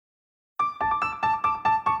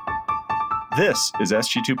This is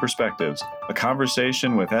SG2 Perspectives, a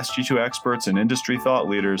conversation with SG2 experts and industry thought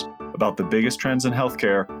leaders about the biggest trends in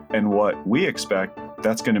healthcare and what we expect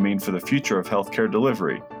that's going to mean for the future of healthcare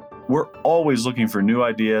delivery. We're always looking for new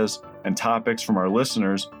ideas and topics from our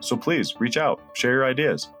listeners, so please reach out, share your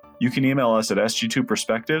ideas. You can email us at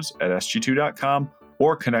sg2perspectives@sg2.com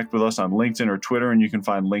or connect with us on LinkedIn or Twitter, and you can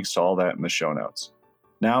find links to all that in the show notes.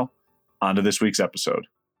 Now, on to this week's episode.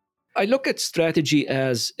 I look at strategy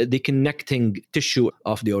as the connecting tissue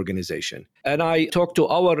of the organization. And I talk to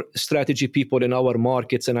our strategy people in our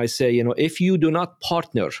markets and I say, if you do not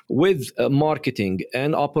partner with marketing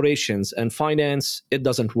and operations and finance, it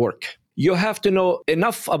doesn't work. You have to know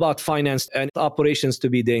enough about finance and operations to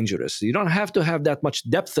be dangerous. You don't have to have that much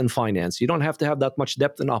depth in finance. You don't have to have that much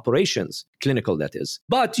depth in operations, clinical that is.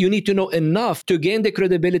 But you need to know enough to gain the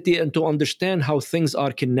credibility and to understand how things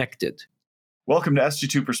are connected. Welcome to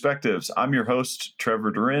SG2 Perspectives. I'm your host,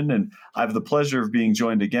 Trevor Durin, and I have the pleasure of being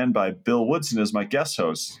joined again by Bill Woodson as my guest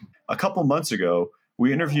host. A couple months ago,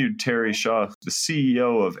 we interviewed Terry Shaw, the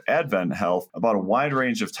CEO of Advent Health, about a wide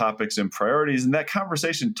range of topics and priorities, and that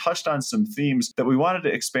conversation touched on some themes that we wanted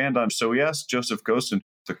to expand on. So we asked Joseph Gostin,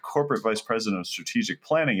 the Corporate Vice President of Strategic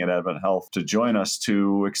Planning at Advent Health, to join us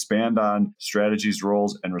to expand on strategies,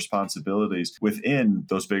 roles, and responsibilities within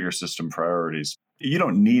those bigger system priorities. You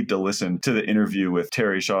don't need to listen to the interview with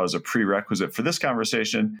Terry Shaw as a prerequisite for this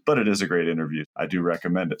conversation, but it is a great interview. I do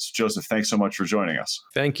recommend it. So Joseph, thanks so much for joining us.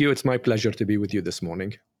 Thank you. It's my pleasure to be with you this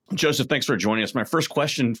morning. Joseph, thanks for joining us. My first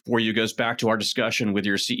question for you goes back to our discussion with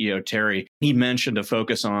your CEO, Terry. He mentioned a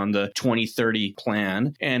focus on the 2030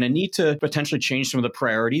 plan and a need to potentially change some of the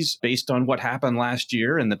priorities based on what happened last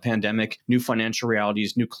year and the pandemic, new financial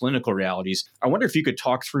realities, new clinical realities. I wonder if you could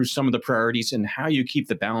talk through some of the priorities and how you keep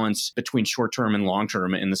the balance between short-term and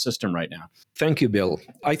long-term in the system right now. Thank you, Bill.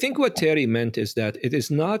 I think what Terry meant is that it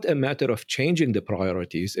is not a matter of changing the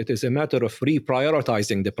priorities. It is a matter of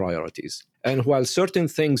reprioritizing the priorities. And while certain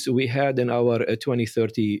things we had in our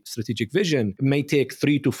 2030 strategic vision may take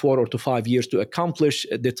 3 to 4 or to 5 years to accomplish,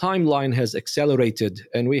 the timeline has accelerated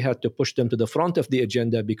and we had to push them to the front of the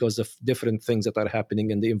agenda because of different things that are happening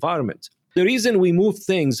in the environment. The reason we move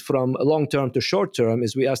things from long-term to short-term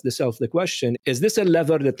is we ask ourselves the question, is this a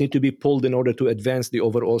lever that needs to be pulled in order to advance the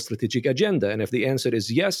overall strategic agenda? And if the answer is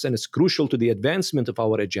yes, and it's crucial to the advancement of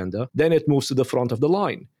our agenda, then it moves to the front of the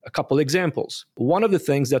line. A couple examples. One of the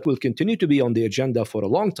things that will continue to be on the agenda for a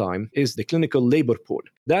long time is the clinical labor pool.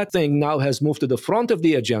 That thing now has moved to the front of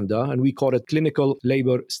the agenda, and we call it clinical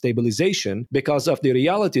labor stabilization because of the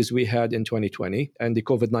realities we had in 2020 and the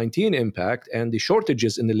COVID-19 impact and the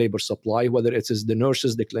shortages in the labor supply, whether it is the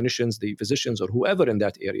nurses, the clinicians, the physicians, or whoever in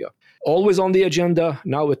that area. Always on the agenda,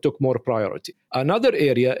 now it took more priority. Another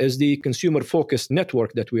area is the consumer-focused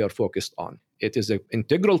network that we are focused on. It is an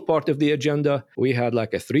integral part of the agenda. We had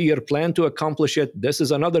like a 3-year plan to accomplish it. This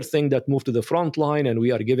is another thing that moved to the front line, and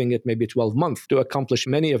we are giving it maybe 12 months to accomplish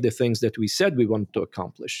many of the things that we said we want to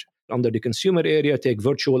accomplish. Under the consumer area, take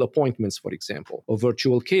virtual appointments, for example, or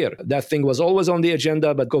virtual care. That thing was always on the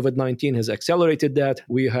agenda, but COVID-19 has accelerated that.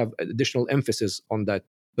 We have additional emphasis on that.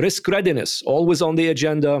 Risk readiness, always on the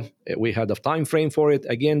agenda. We had a time frame for it.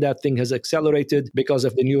 Again, that thing has accelerated because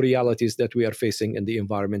of the new realities that we are facing in the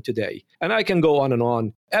environment today. And I can go on and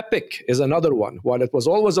on. Epic is another one. While it was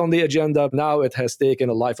always on the agenda, now it has taken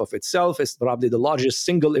a life of itself. It's probably the largest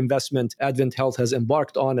single investment Advent Health has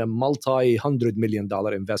embarked on, a multi-$100 million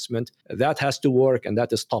investment. That has to work, and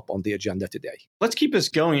that is top on the agenda today. Let's keep us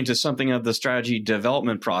going into something of the strategy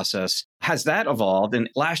development process. Has that evolved? And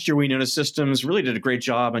last year, we noticed systems really did a great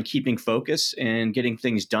job on keeping focus and getting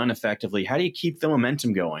things done effectively. How do you keep the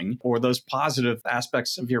momentum going or those positive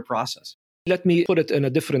aspects of your process? Let me put it in a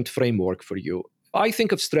different framework for you. I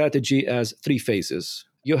think of strategy as 3 phases.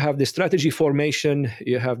 You have the strategy formation,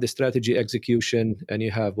 you have the strategy execution, and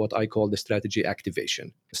you have what I call the strategy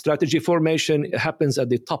activation. Strategy formation happens at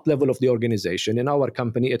the top level of the organization. In our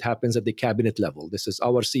company, it happens at the cabinet level. This is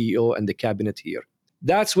our CEO and the cabinet here.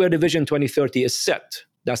 That's where the Vision 2030 is set.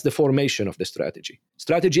 That's the formation of the strategy.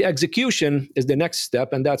 Strategy execution is the next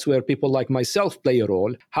step, and that's where people like myself play a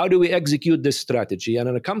role. How do we execute this strategy? And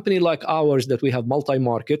in a company like ours that we have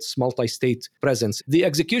multi-markets, multi-state presence, the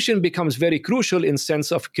execution becomes very crucial in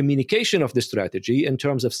sense of communication of the strategy in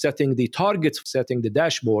terms of setting the targets, setting the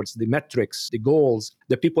dashboards, the metrics, the goals,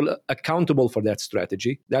 the people accountable for that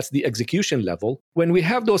strategy. That's the execution level. When we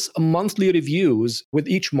have those monthly reviews with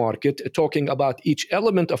each market, talking about each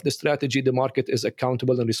element of the strategy the market is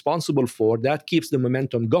accountable and responsible for, that keeps the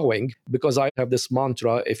momentum going, because I have this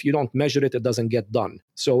mantra, if you don't measure it, it doesn't get done.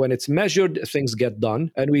 So when it's measured, things get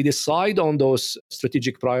done. And we decide on those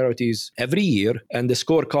strategic priorities every year. And the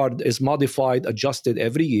scorecard is modified, adjusted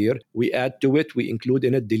every year. We add to it, we include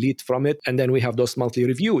in it, delete from it. And then we have those monthly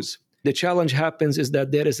reviews. The challenge happens is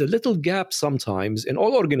that there is a little gap sometimes in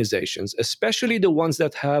all organizations, especially the ones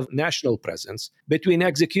that have national presence, between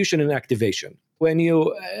execution and activation. When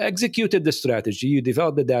you executed the strategy, you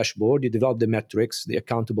develop the dashboard, you develop the metrics, the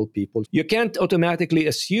accountable people, you can't automatically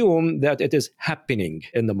assume that it is happening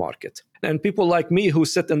in the market. And people like me who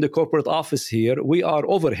sit in the corporate office here, we are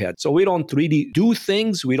overhead. So we don't really do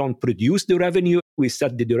things. We don't produce the revenue. We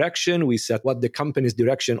set the direction. We set what the company's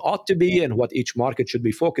direction ought to be and what each market should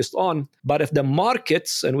be focused on. But if the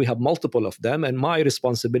markets, and we have multiple of them, and my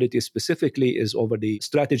responsibility specifically is over the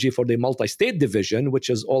strategy for the multi-state division, which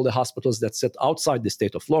is all the hospitals that sit outside the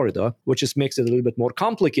state of Florida, which just makes it a little bit more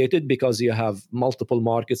complicated because you have multiple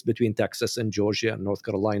markets between Texas and Georgia and North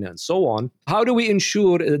Carolina and so on. How do we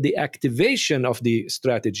ensure that the activation of the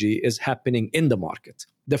strategy is happening in the market?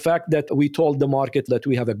 The fact that we told the market that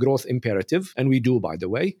we have a growth imperative, and we do, by the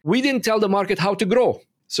way, we didn't tell the market how to grow.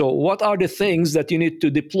 So what are the things that you need to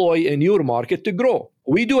deploy in your market to grow?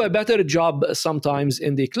 We do a better job sometimes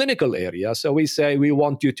in the clinical area. So we say we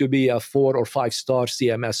want you to be a 4 or 5 star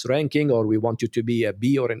CMS ranking, or we want you to be a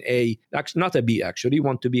B or an A. Actually, not a B, actually. We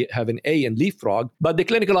want to have an A in Leapfrog. But the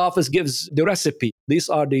clinical office gives the recipe. These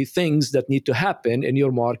are the things that need to happen in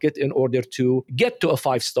your market in order to get to a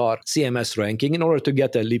 5-star CMS ranking, in order to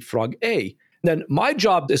get a Leapfrog A. Then my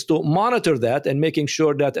job is to monitor that and making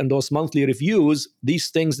sure that in those monthly reviews,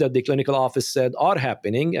 these things that the clinical office said are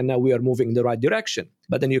happening, and now we are moving in the right direction.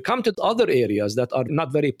 But then you come to other areas that are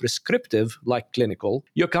not very prescriptive, like clinical.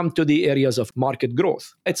 You come to the areas of market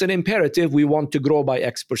growth. It's an imperative. We want to grow by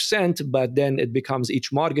X%, but then it becomes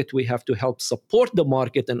each market we have to help support the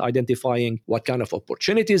market in identifying what kind of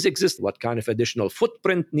opportunities exist, what kind of additional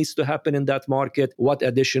footprint needs to happen in that market, what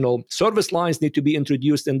additional service lines need to be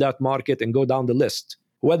introduced in that market, and go down the list.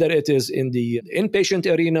 Whether it is in the inpatient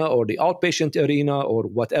arena or the outpatient arena or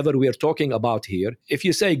whatever we're talking about here, if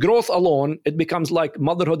you say growth alone, it becomes like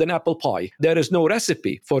motherhood and apple pie. There is no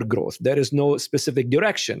recipe for growth. There is no specific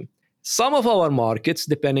direction. Some of our markets,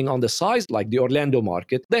 depending on the size, like the Orlando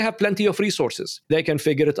market, they have plenty of resources. They can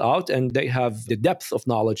figure it out and they have the depth of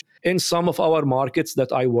knowledge. In some of our markets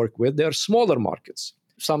that I work with, they're smaller markets.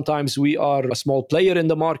 Sometimes we are a small player in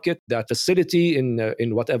the market. That facility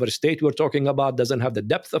in whatever state we're talking about doesn't have the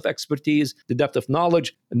depth of expertise, the depth of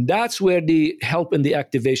knowledge. And that's where the help in the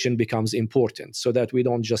activation becomes important, so that we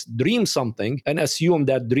don't just dream something and assume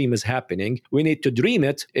that dream is happening. We need to dream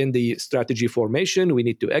it in the strategy formation. We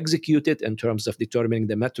need to execute it in terms of determining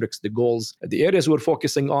the metrics, the goals, the areas we're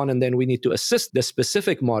focusing on. And then we need to assist the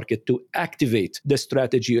specific market to activate the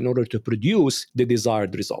strategy in order to produce the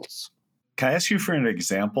desired results. Can I ask you for an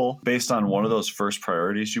example based on one of those first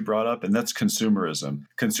priorities you brought up? And that's consumerism.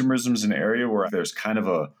 Consumerism is an area where there's kind of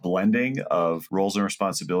a blending of roles and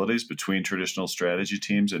responsibilities between traditional strategy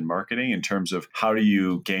teams and marketing in terms of how do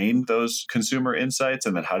you gain those consumer insights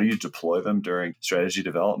and then how do you deploy them during strategy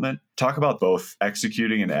development? Talk about both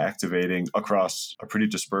executing and activating across a pretty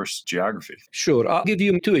dispersed geography. Sure. I'll give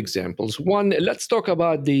you 2 examples. One, let's talk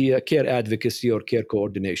about the care advocacy or care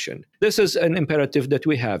coordination. This is an imperative that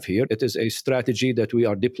we have here. It is a strategy that we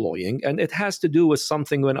are deploying, and it has to do with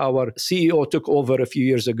something when our CEO took over a few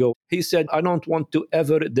years ago. He said, I don't want to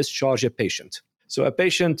ever discharge a patient. So a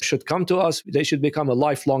patient should come to us. They should become a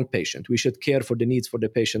lifelong patient. We should care for the needs for the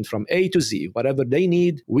patient from A to Z. Whatever they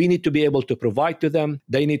need, we need to be able to provide to them.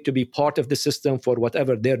 They need to be part of the system for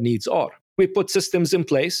whatever their needs are. We put systems in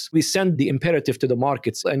place. We send the imperative to the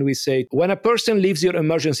markets and we say, when a person leaves your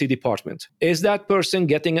emergency department, is that person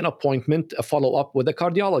getting an appointment, a follow-up with a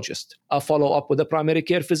cardiologist, a follow-up with a primary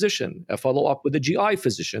care physician, a follow-up with a GI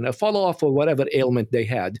physician, a follow-up for whatever ailment they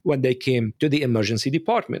had when they came to the emergency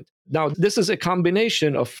department? Now, this is a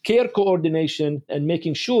combination of care coordination and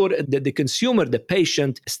making sure that the consumer, the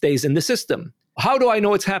patient, stays in the system. How do I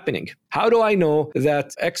know it's happening? How do I know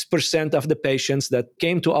that X% of the patients that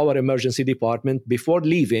came to our emergency department before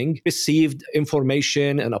leaving received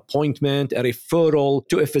information, an appointment, a referral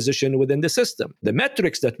to a physician within the system? The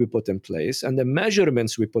metrics that we put in place and the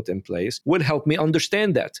measurements we put in place will help me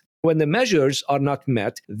understand that. When the measures are not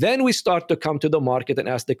met, then we start to come to the market and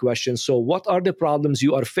ask the question, so what are the problems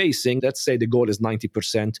you are facing? Let's say the goal is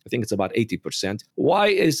 90%. I think it's about 80%. Why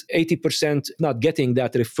is 80% not getting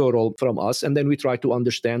that referral from us? And then we try to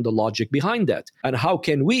understand the logic behind that. And how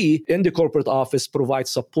can we, in the corporate office, provide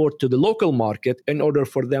support to the local market in order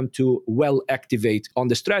for them to well activate on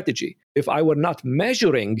the strategy? If I were not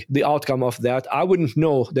measuring the outcome of that, I wouldn't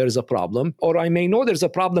know there's a problem. Or I may know there's a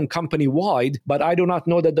problem company-wide, but I do not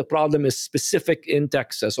know that the problem is specific in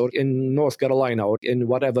Texas or in North Carolina or in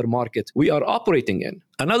whatever market we are operating in.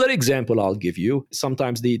 Another example I'll give you,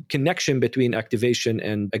 sometimes the connection between activation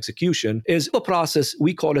and execution is a process,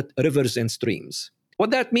 we call it rivers and streams.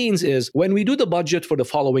 What that means is when we do the budget for the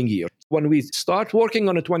following year, when we start working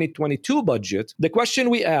on a 2022 budget, the question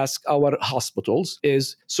we ask our hospitals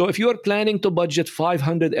is, so if you are planning to budget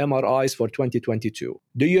 500 MRIs for 2022,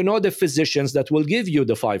 do you know the physicians that will give you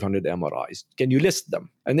the 500 MRIs? Can you list them?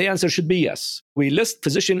 And the answer should be yes. We list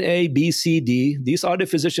physician A, B, C, D. These are the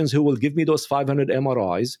physicians who will give me those 500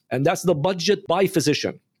 MRIs, and that's the budget by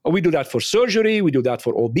physician. We do that for surgery, we do that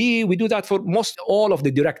for OB, we do that for most all of the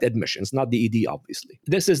direct admissions, not the ED, obviously.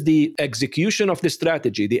 This is the execution of the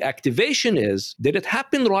strategy. The activation is, did it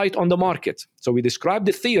happen right on the market? So we described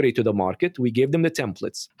the theory to the market, we gave them the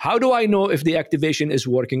templates. How do I know if the activation is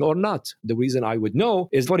working or not? The reason I would know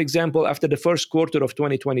is, for example, after the first quarter of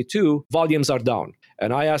 2022, volumes are down.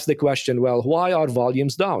 And I asked the question, well, why are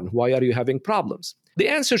volumes down? Why are you having problems? The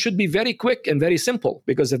answer should be very quick and very simple,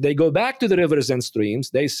 because if they go back to the rivers and streams,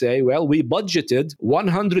 they say, well, we budgeted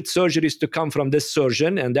 100 surgeries to come from this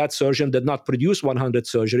surgeon, and that surgeon did not produce 100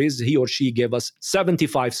 surgeries. He or she gave us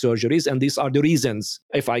 75 surgeries, and these are the reasons.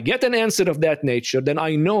 If I get an answer of that nature, then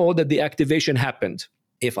I know that the activation happened.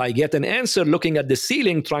 If I get an answer looking at the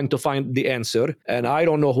ceiling trying to find the answer, and I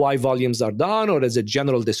don't know why volumes are down, or there's a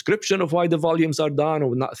general description of why the volumes are down,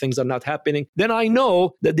 or things are not happening, then I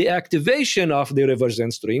know that the activation of the rivers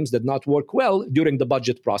and streams did not work well during the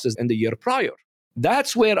budget process in the year prior.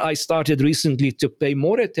 That's where I started recently to pay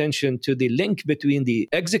more attention to the link between the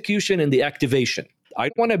execution and the activation.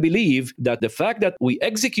 I want to believe that the fact that we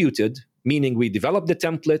executed, meaning we developed the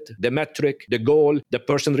template, the metric, the goal, the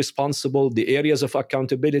person responsible, the areas of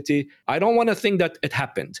accountability, I don't want to think that it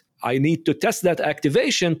happened. I need to test that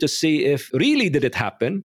activation to see if really did it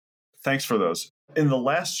happen. Thanks for those. In the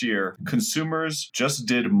last year, consumers just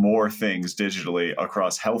did more things digitally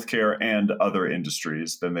across healthcare and other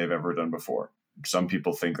industries than they've ever done before. Some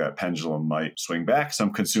people think that pendulum might swing back.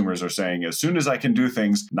 Some consumers are saying, as soon as I can do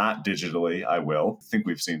things not digitally, I will. I think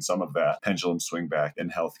we've seen some of that pendulum swing back in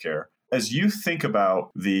healthcare. As you think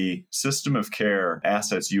about the system of care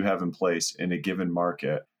assets you have in place in a given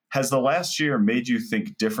market, has the last year made you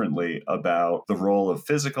think differently about the role of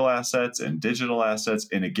physical assets and digital assets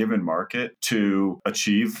in a given market to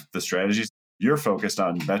achieve the strategies? You're focused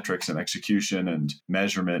on metrics and execution and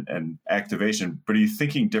measurement and activation, but are you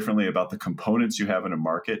thinking differently about the components you have in a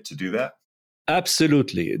market to do that?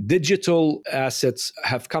 Absolutely. Digital assets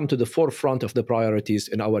have come to the forefront of the priorities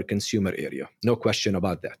in our consumer area. No question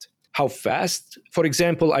about that. How fast? For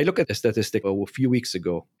example, I looked at a statistic a few weeks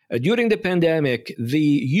ago. During the pandemic, the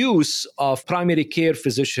use of primary care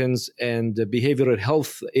physicians and behavioral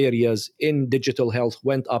health areas in digital health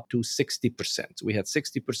went up to 60%. We had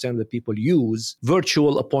 60% of the people use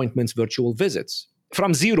virtual appointments, virtual visits.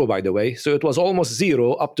 From zero, by the way. So it was almost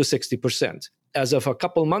zero up to 60%. As of a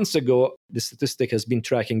couple months ago, the statistic has been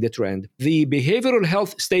tracking the trend. The behavioral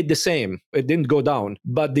health stayed the same. It didn't go down.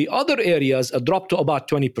 But the other areas dropped to about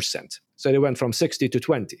 20%. So they went from 60 to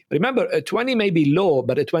 20. Remember, 20 may be low,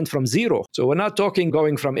 but it went from zero. So we're not talking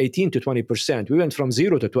going from 18 to 20%. We went from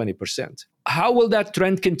 0 to 20%. How will that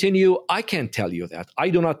trend continue? I can't tell you that.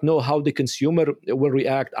 I do not know how the consumer will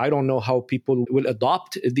react. I don't know how people will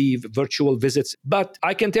adopt the virtual visits. But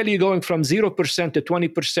I can tell you going from 0% to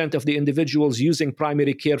 20% of the individuals using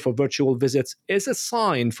primary care for virtual visits is a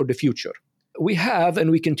sign for the future. We have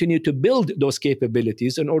and we continue to build those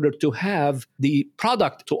capabilities in order to have the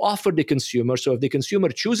product to offer the consumer. So if the consumer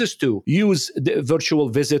chooses to use the virtual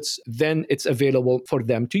visits, then it's available for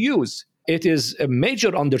them to use. It is a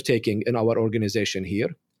major undertaking in our organization here.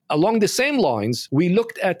 Along the same lines, we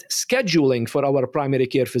looked at scheduling for our primary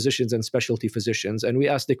care physicians and specialty physicians, and we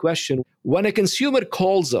asked the question, when a consumer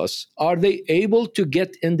calls us, are they able to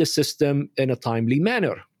get in the system in a timely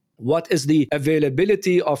manner? What is the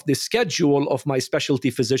availability of the schedule of my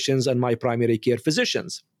specialty physicians and my primary care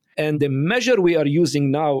physicians? And the measure we are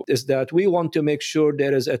using now is that we want to make sure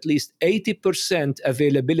there is at least 80%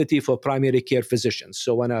 availability for primary care physicians.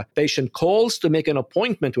 So when a patient calls to make an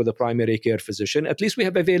appointment with a primary care physician, at least we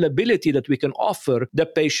have availability that we can offer the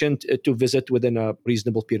patient to visit within a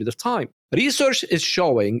reasonable period of time. Research is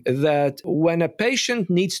showing that when a patient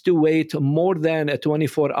needs to wait more than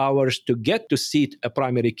 24 hours to get to see a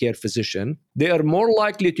primary care physician, they are more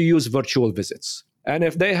likely to use virtual visits. And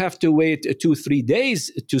if they have to wait 2-3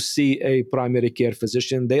 days to see a primary care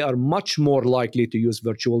physician, they are much more likely to use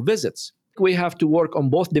virtual visits. We have to work on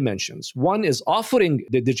both dimensions. One is offering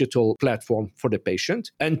the digital platform for the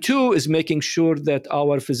patient, and two is making sure that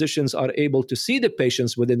our physicians are able to see the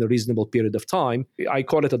patients within a reasonable period of time. I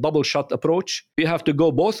call it a double shot approach. We have to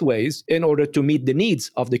go both ways in order to meet the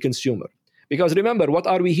needs of the consumer. Because remember, what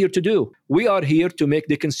are we here to do? We are here to make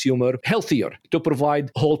the consumer healthier, to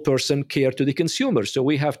provide whole person care to the consumer. So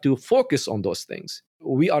we have to focus on those things.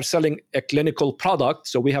 We are selling a clinical product,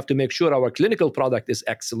 so we have to make sure our clinical product is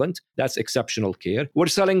excellent. That's exceptional care. We're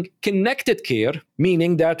selling connected care,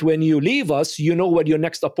 meaning that when you leave us, you know where your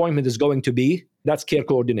next appointment is going to be. That's care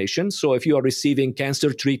coordination. So if you are receiving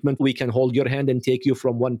cancer treatment, we can hold your hand and take you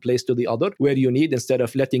from one place to the other where you need, instead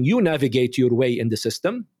of letting you navigate your way in the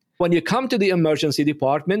system. When you come to the emergency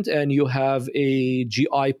department and you have a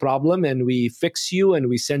GI problem and we fix you and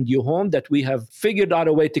we send you home, that we have figured out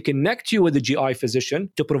a way to connect you with the GI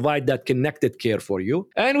physician to provide that connected care for you.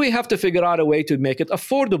 And we have to figure out a way to make it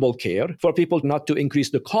affordable care for people, not to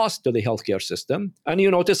increase the cost to the healthcare system. And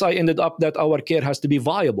you notice I ended up that our care has to be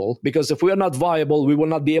viable, because if we are not viable, we will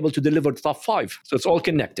not be able to deliver the top 5. So it's all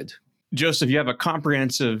connected. Joseph, you have a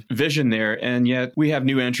comprehensive vision there, and yet we have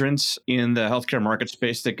new entrants in the healthcare market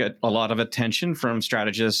space that get a lot of attention from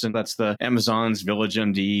strategists, and that's the Amazons,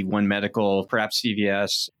 VillageMD, One Medical, perhaps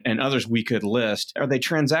CVS, and others we could list. Are they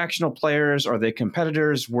transactional players? Are they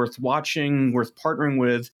competitors worth watching, worth partnering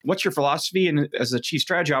with? What's your philosophy? And as the chief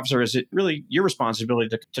strategy officer, is it really your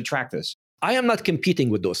responsibility to track this? I am not competing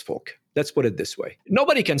with those folk. Let's put it this way.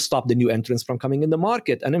 Nobody can stop the new entrants from coming in the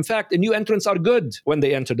market. And in fact, the new entrants are good when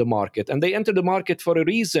they enter the market. And they enter the market for a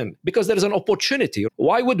reason, because there's an opportunity.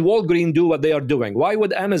 Why would Walgreens do what they are doing? Why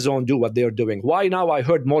would Amazon do what they are doing? Why now I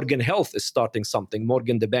heard Morgan Health is starting something,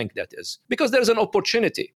 Morgan the bank that is? Because there's an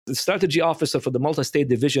opportunity. The strategy officer for the multi-state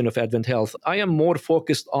division of Advent Health, I am more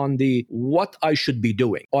focused on what I should be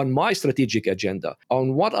doing, on my strategic agenda,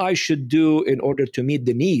 on what I should do in order to meet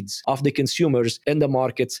the needs of the consumers in the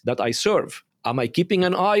markets that I serve. Am I keeping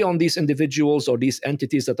an eye on these individuals or these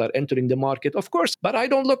entities that are entering the market? Of course, but I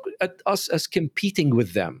don't look at us as competing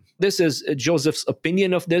with them. This is Joseph's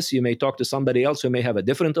opinion of this. You may talk to somebody else who may have a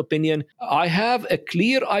different opinion. I have a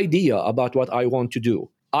clear idea about what I want to do.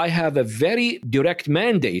 I have a very direct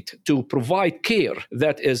mandate to provide care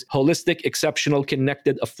that is holistic, exceptional,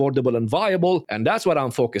 connected, affordable, and viable. And that's what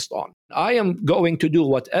I'm focused on. I am going to do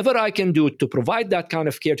whatever I can do to provide that kind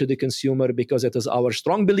of care to the consumer, because it is our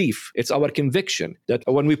strong belief, it's our conviction that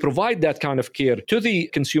when we provide that kind of care to the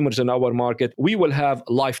consumers in our market, we will have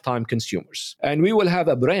lifetime consumers. And we will have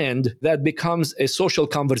a brand that becomes a social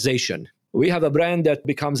conversation. We have a brand that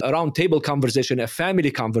becomes a round table conversation, a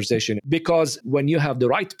family conversation, because when you have the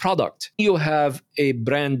right product, you have a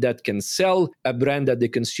brand that can sell, a brand that the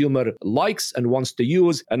consumer likes and wants to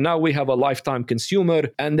use. And now we have a lifetime consumer,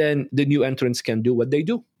 and then the new entrants can do what they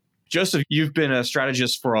do. Joseph, you've been a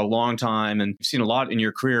strategist for a long time and you've seen a lot in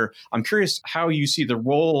your career. I'm curious how you see the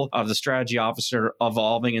role of the strategy officer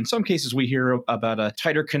evolving. In some cases, we hear about a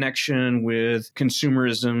tighter connection with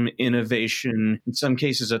consumerism, innovation. In some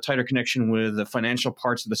cases, a tighter connection with the financial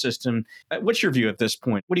parts of the system. What's your view at this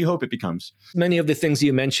point? What do you hope it becomes? Many of the things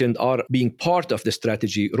you mentioned are being part of the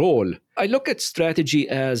strategy role. I look at strategy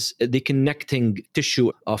as the connecting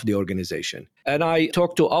tissue of the organization. And I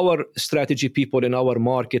talk to our strategy people in our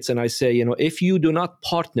markets and I say, if you do not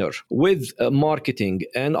partner with marketing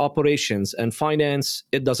and operations and finance,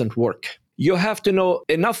 it doesn't work. You have to know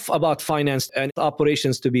enough about finance and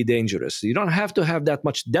operations to be dangerous. You don't have to have that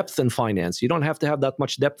much depth in finance. You don't have to have that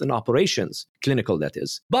much depth in operations, clinical that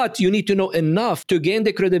is. But you need to know enough to gain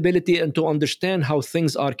the credibility and to understand how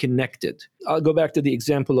things are connected. I'll go back to the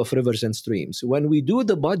example of rivers and streams. When we do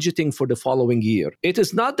the budgeting for the following year, it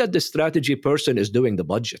is not that the strategy person is doing the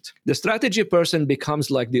budget. The strategy person becomes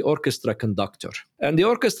like the orchestra conductor. And the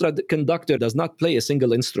orchestra conductor does not play a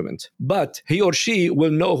single instrument, but he or she will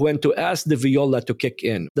know when to ask the viola to kick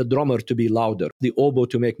in, the drummer to be louder, the oboe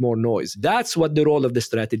to make more noise. That's what the role of the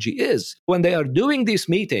strategy is. When they are doing these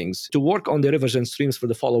meetings to work on the rivers and streams for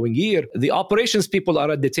the following year, the operations people are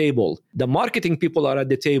at the table, the marketing people are at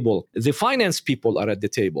the table, the finance people are at the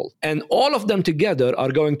table, and all of them together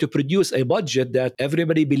are going to produce a budget that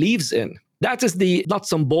everybody believes in. That is the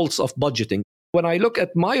nuts and bolts of budgeting. When I look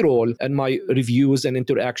at my role and my reviews and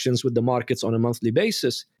interactions with the markets on a monthly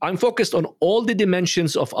basis, I'm focused on all the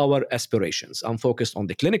dimensions of our aspirations. I'm focused on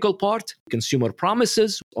the clinical part, consumer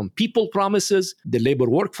promises, on people promises, the labor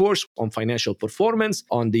workforce, on financial performance,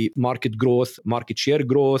 on the market growth, market share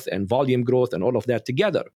growth, and volume growth, and all of that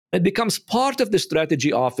together. It becomes part of the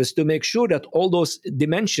strategy office to make sure that all those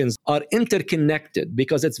dimensions are interconnected,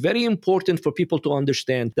 because it's very important for people to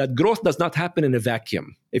understand that growth does not happen in a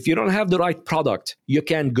vacuum. If you don't have the right product, you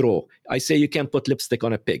can't grow. I say you can't put lipstick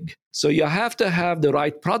on a pig. So you have to have the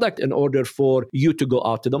right product in order for you to go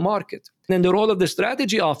out to the market. And the role of the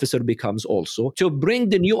strategy officer becomes also to bring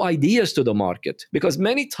the new ideas to the market, because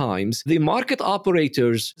many times the market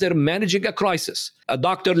operators, they're managing a crisis. A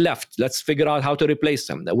doctor left. Let's figure out how to replace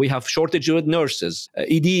them. We have shortage with nurses.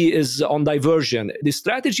 ED is on diversion. The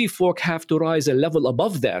strategy folk have to rise a level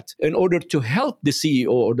above that in order to help the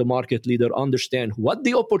CEO or the market leader understand what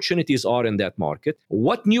the opportunities are in that market,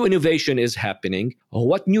 what new innovation is happening,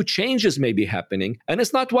 what new changes may be happening. And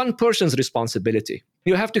it's not one person's responsibility.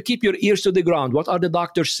 You have to keep your ears to the ground. What are the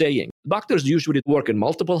doctors saying? Doctors usually work in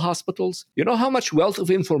multiple hospitals. You know how much wealth of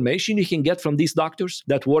information you can get from these doctors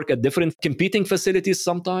that work at different competing facilities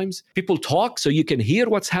sometimes? People talk so you can hear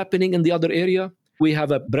what's happening in the other area. We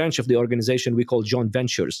have a branch of the organization we call Joint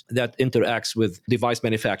Ventures that interacts with device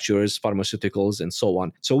manufacturers, pharmaceuticals, and so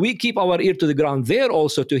on. So we keep our ear to the ground there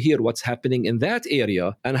also to hear what's happening in that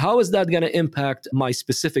area and how is that going to impact my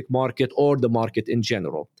specific market or the market in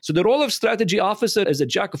general. So the role of strategy officer is a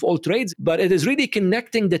jack of all trades, but it is really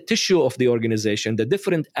connecting the tissue of the organization, the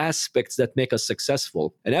different aspects that make us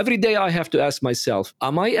successful. And every day I have to ask myself,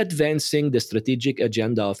 am I advancing the strategic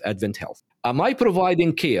agenda of Advent Health? Am I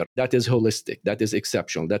providing care that is holistic, that is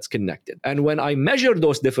exceptional, that's connected? And when I measure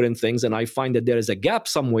those different things and I find that there is a gap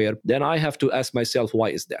somewhere, then I have to ask myself, why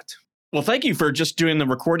is that? Well, thank you for just doing the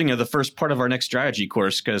recording of the first part of our next strategy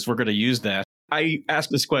course, because we're going to use that. I ask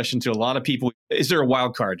this question to a lot of people. Is there a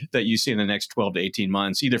wild card that you see in the next 12 to 18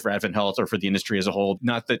 months, either for Advent Health or for the industry as a whole?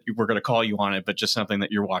 Not that we're going to call you on it, but just something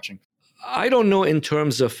that you're watching. I don't know in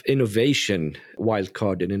terms of innovation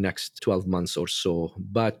wildcard in the next 12 months or so,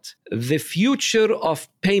 but the future of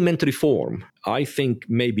payment reform, I think,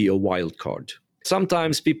 may be a wildcard.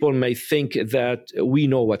 Sometimes people may think that we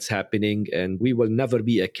know what's happening and we will never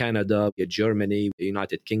be a Canada, a Germany, a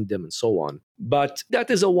United Kingdom, and so on. But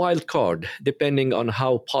that is a wild card. Depending on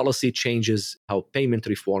how policy changes, how payment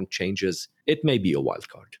reform changes, it may be a wild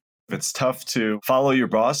card. It's tough to follow your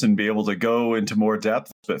boss and be able to go into more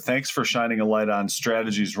depth, but thanks for shining a light on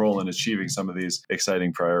strategy's role in achieving some of these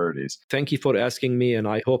exciting priorities. Thank you for asking me, and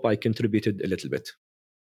I hope I contributed a little bit.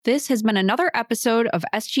 This has been another episode of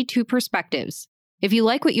SG2 Perspectives. If you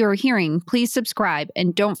like what you are hearing, please subscribe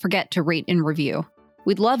and don't forget to rate and review.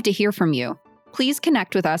 We'd love to hear from you. Please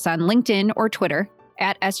connect with us on LinkedIn or Twitter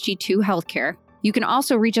at SG2 Healthcare. You can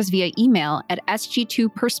also reach us via email at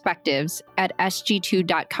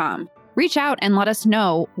sg2perspectives@sg2.com. Reach out and let us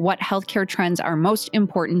know what healthcare trends are most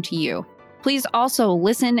important to you. Please also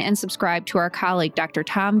listen and subscribe to our colleague, Dr.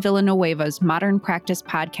 Tom Villanueva's Modern Practice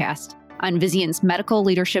podcast on Vizient's Medical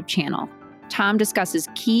Leadership channel. Tom discusses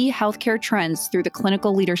key healthcare trends through the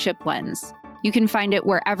clinical leadership lens. You can find it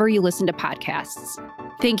wherever you listen to podcasts.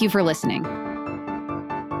 Thank you for listening.